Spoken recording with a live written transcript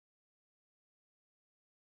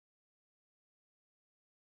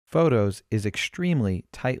Photos is extremely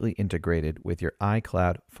tightly integrated with your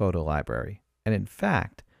iCloud photo library. And in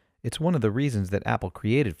fact, it's one of the reasons that Apple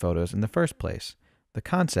created Photos in the first place. The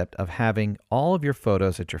concept of having all of your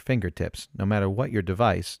photos at your fingertips, no matter what your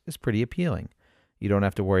device, is pretty appealing. You don't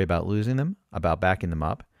have to worry about losing them, about backing them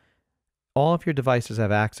up. All of your devices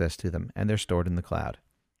have access to them, and they're stored in the cloud.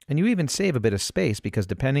 And you even save a bit of space because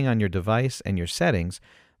depending on your device and your settings,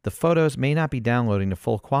 the photos may not be downloading to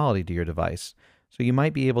full quality to your device. So you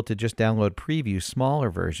might be able to just download preview smaller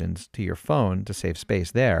versions to your phone to save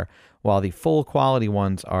space there, while the full quality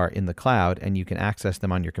ones are in the cloud and you can access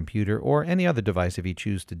them on your computer or any other device if you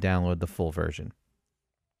choose to download the full version.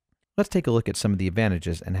 Let's take a look at some of the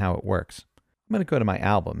advantages and how it works. I'm going to go to my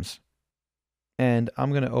albums and I'm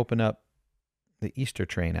going to open up the Easter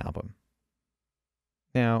Train album.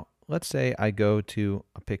 Now, let's say I go to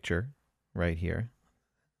a picture right here.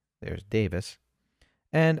 There's Davis.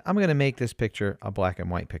 And I'm going to make this picture a black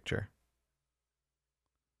and white picture.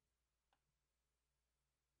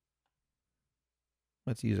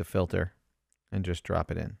 Let's use a filter and just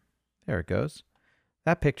drop it in. There it goes.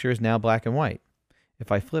 That picture is now black and white.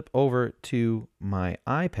 If I flip over to my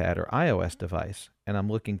iPad or iOS device and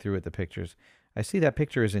I'm looking through at the pictures, I see that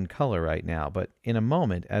picture is in color right now, but in a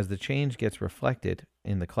moment, as the change gets reflected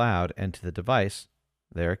in the cloud and to the device,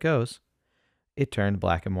 there it goes. It turned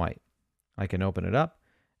black and white. I can open it up,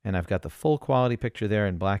 and I've got the full quality picture there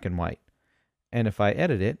in black and white. And if I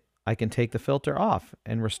edit it, I can take the filter off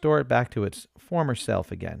and restore it back to its former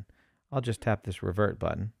self again. I'll just tap this revert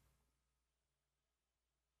button.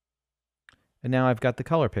 And now I've got the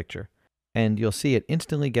color picture. And you'll see it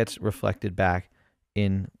instantly gets reflected back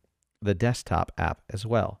in the desktop app as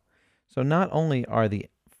well. So not only are the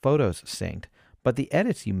photos synced, but the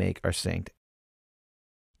edits you make are synced.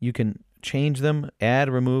 You can change them, add,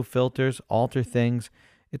 remove filters, alter things.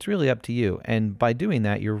 It's really up to you. And by doing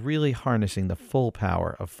that, you're really harnessing the full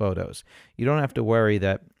power of Photos. You don't have to worry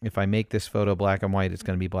that if I make this photo black and white, it's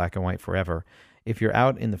going to be black and white forever. If you're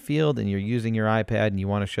out in the field and you're using your iPad and you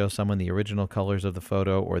want to show someone the original colors of the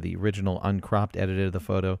photo or the original uncropped edit of the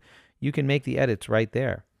photo, you can make the edits right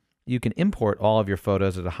there. You can import all of your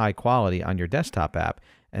photos at a high quality on your desktop app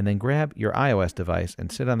and then grab your iOS device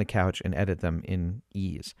and sit on the couch and edit them in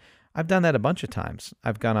ease. I've done that a bunch of times.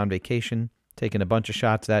 I've gone on vacation, taken a bunch of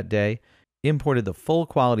shots that day, imported the full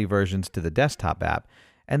quality versions to the desktop app,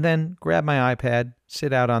 and then grabbed my iPad,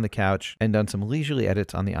 sit out on the couch, and done some leisurely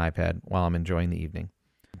edits on the iPad while I'm enjoying the evening.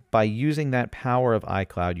 By using that power of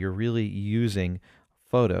iCloud, you're really using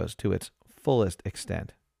Photos to its fullest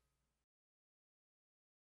extent.